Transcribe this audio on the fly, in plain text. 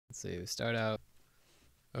see, we start out.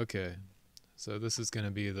 Okay, so this is going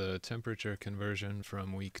to be the temperature conversion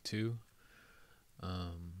from week 2.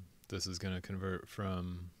 This is going to convert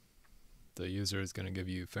from, the user is going to give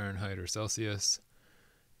you Fahrenheit or Celsius,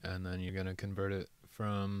 and then you're going to convert it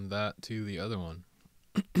from that to the other one.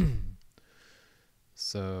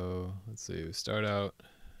 So let's see, we start out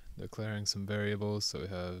declaring some variables. So we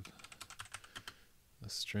have a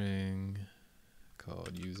string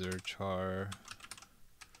called user char.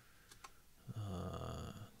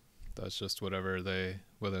 That's just whether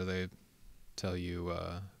they tell you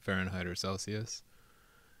Fahrenheit or Celsius,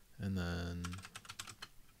 and then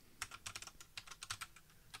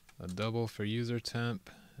a double for user temp,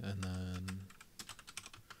 and then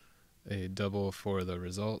a double for the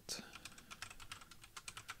result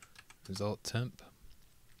temp.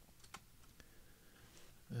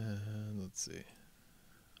 And let's see,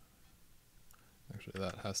 actually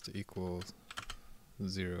that has to equal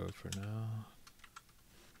 0 for now.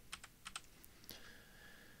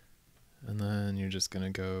 And then you're just going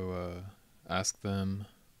to go ask them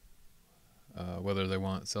whether they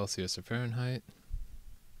want Celsius or Fahrenheit.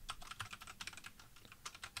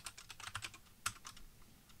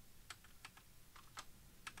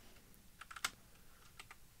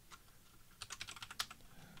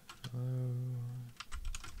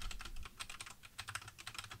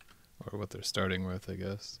 Or what they're starting with, I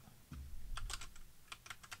guess.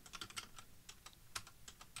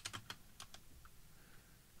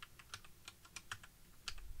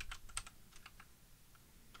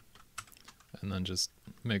 And then just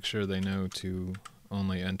make sure they know to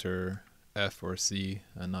only enter F or C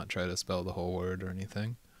and not try to spell the whole word or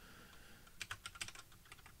anything.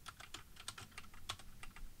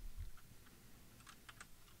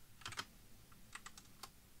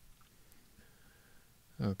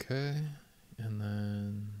 Okay, and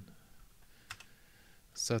then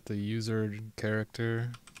set the user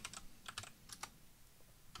character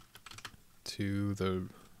to the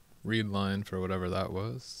read line for whatever that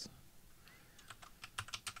was.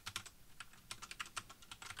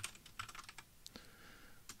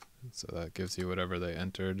 So that gives you whatever they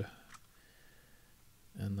entered.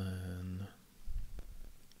 And then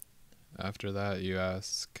after that you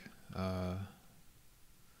ask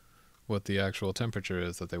what the actual temperature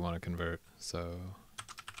is that they want to convert. So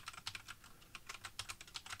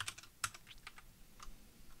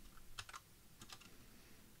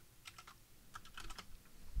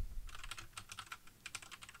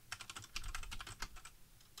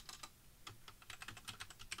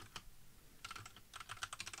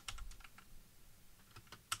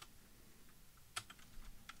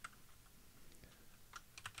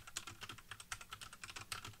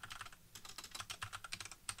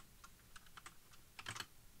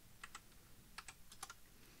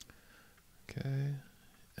okay,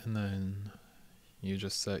 and then you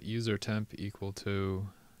just set user temp equal to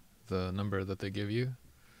the number that they give you.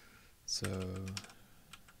 So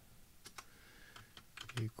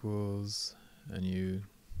equals, and you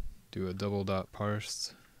do a double dot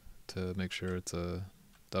parse to make sure it's a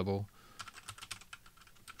double.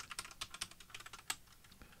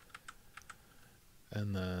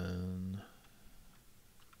 And then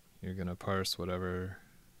you're going to parse whatever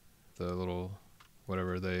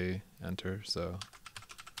they enter, so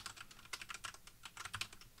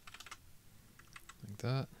like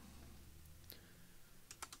that.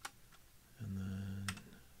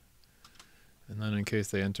 And then in case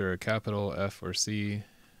they enter a capital F or C,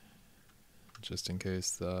 just in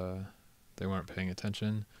case they weren't paying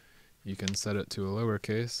attention, you can set it to a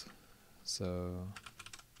lowercase. So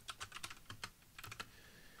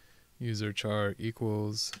user char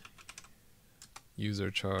equals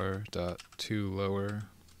user char dot to lower,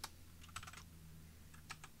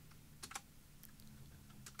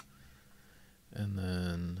 and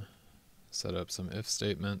then set up some if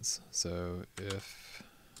statements. So if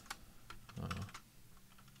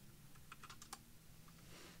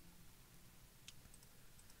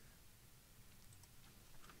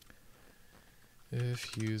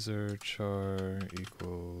user char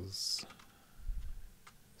equals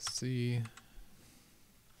C,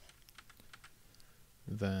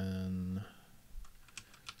 then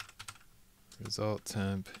result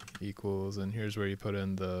temp equals, and here's where you put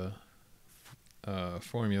in the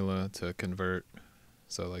formula to convert,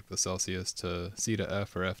 so like the Celsius to C to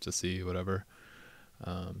F or F to C, whatever.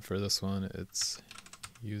 For this one it's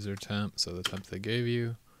user temp, so the temp they gave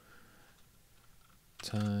you,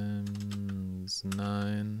 times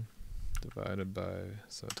 9 divided by,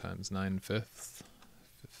 so times 9/5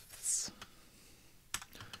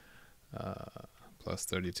 plus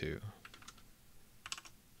 32.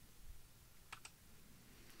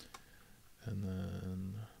 And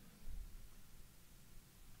then,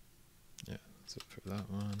 yeah, that's it for that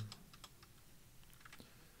one.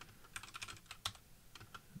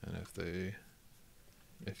 And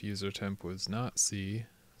if user temp was not C,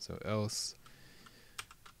 so else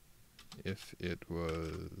if it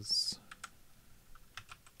was,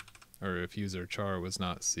 or if user char was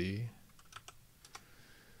not C,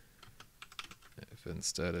 if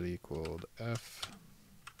instead it equaled F,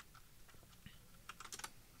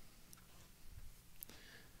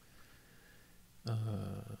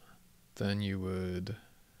 then you would,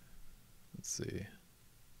 let's see,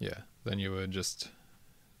 yeah, then you would just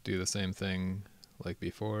do the same thing like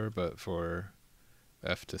before, but for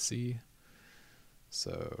F to C.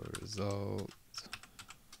 So result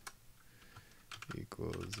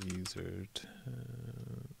equals user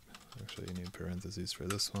temp. Actually, you need parentheses for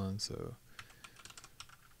this one. So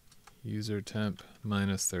user temp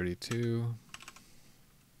minus 32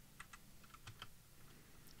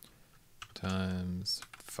 times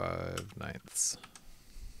 5/9.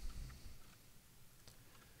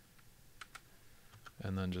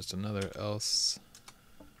 And then just another else.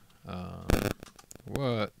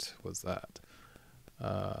 What was that?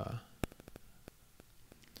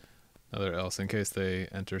 Another else in case they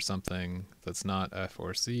enter something that's not F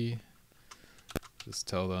or C. Just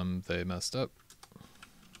tell them they messed up.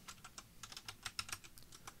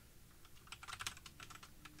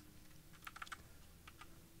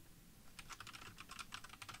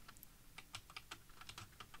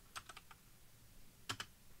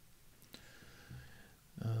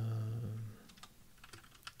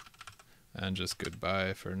 And just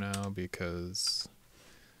goodbye for now because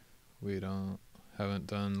we haven't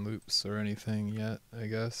done loops or anything yet, I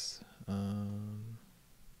guess.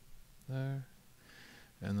 There.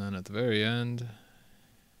 And then at the very end,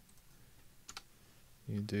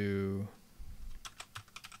 you do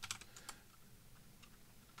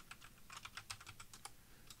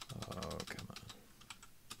come on.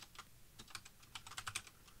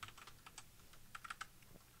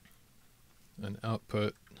 An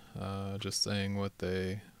output, just saying what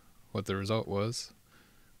the result was.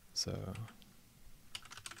 So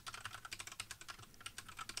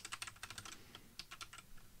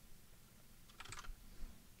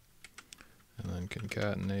and then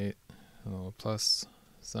concatenate a little plus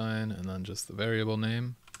sign, and then just the variable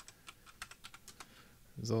name.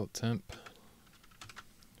 Result temp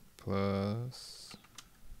plus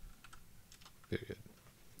period.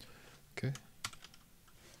 Okay.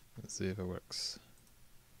 Let's see if it works.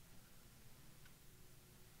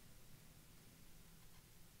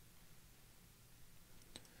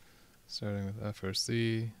 Starting with F or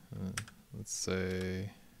C, let's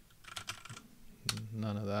say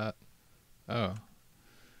none of that. Oh,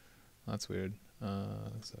 that's weird.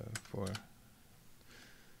 So 4.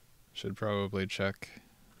 Should probably check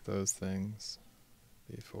those things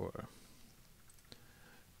before.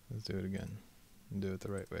 Let's do it again. Do it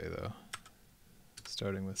the right way though.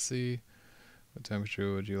 Starting with C, what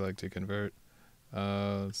temperature would you like to convert?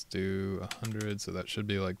 Let's do 100, so that should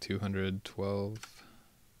be like 212.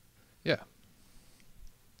 Yeah,